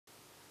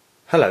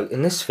Hello,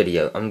 in this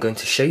video I'm going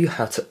to show you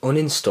how to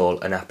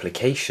uninstall an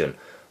application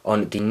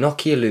on the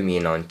Nokia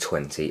Lumia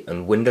 920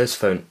 and Windows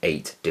Phone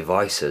 8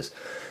 devices.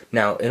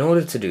 Now, in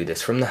order to do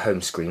this from the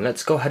home screen,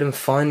 let's go ahead and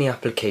find the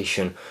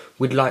application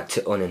we'd like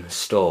to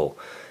uninstall.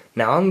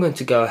 Now I'm going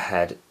to go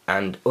ahead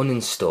and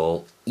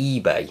uninstall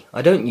eBay.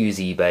 I don't use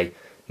eBay,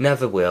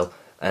 never will,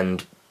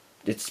 and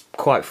it's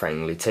quite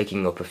frankly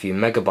taking up a few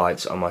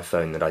megabytes on my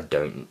phone that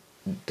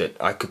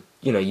I could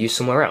use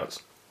somewhere else.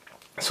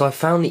 So I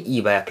found the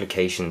eBay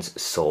applications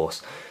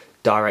source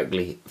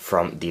directly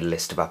from the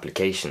list of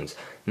applications.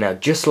 Now,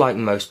 just like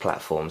most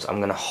platforms, I'm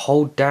going to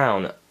hold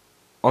down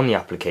on the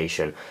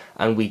application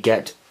and we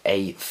get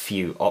a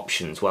few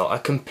options. Well, I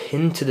can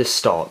pin to the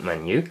start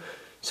menu,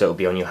 so it'll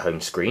be on your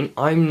home screen.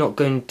 I'm not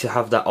going to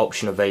have that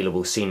option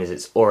available seeing as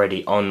it's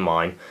already on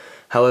mine.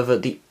 However,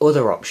 the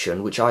other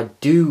option, which I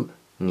do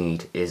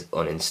need, is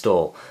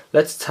uninstall.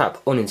 Let's tap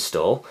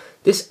uninstall.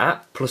 This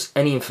app plus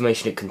any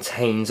information it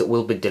contains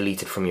will be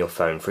deleted from your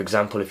phone. For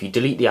example, if you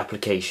delete the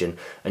application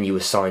and you were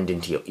signed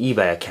into your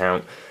eBay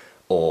account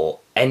or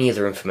any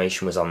other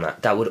information was on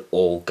that would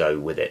all go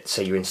with it.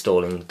 So you're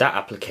installing that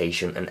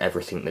application and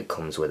everything that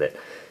comes with it.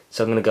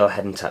 So I'm going to go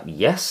ahead and tap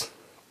yes,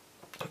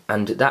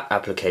 and that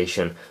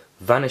application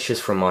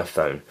vanishes from my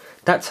phone.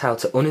 That's how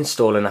to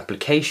uninstall an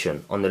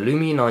application on the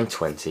Lumia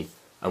 920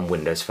 and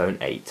Windows Phone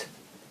 8.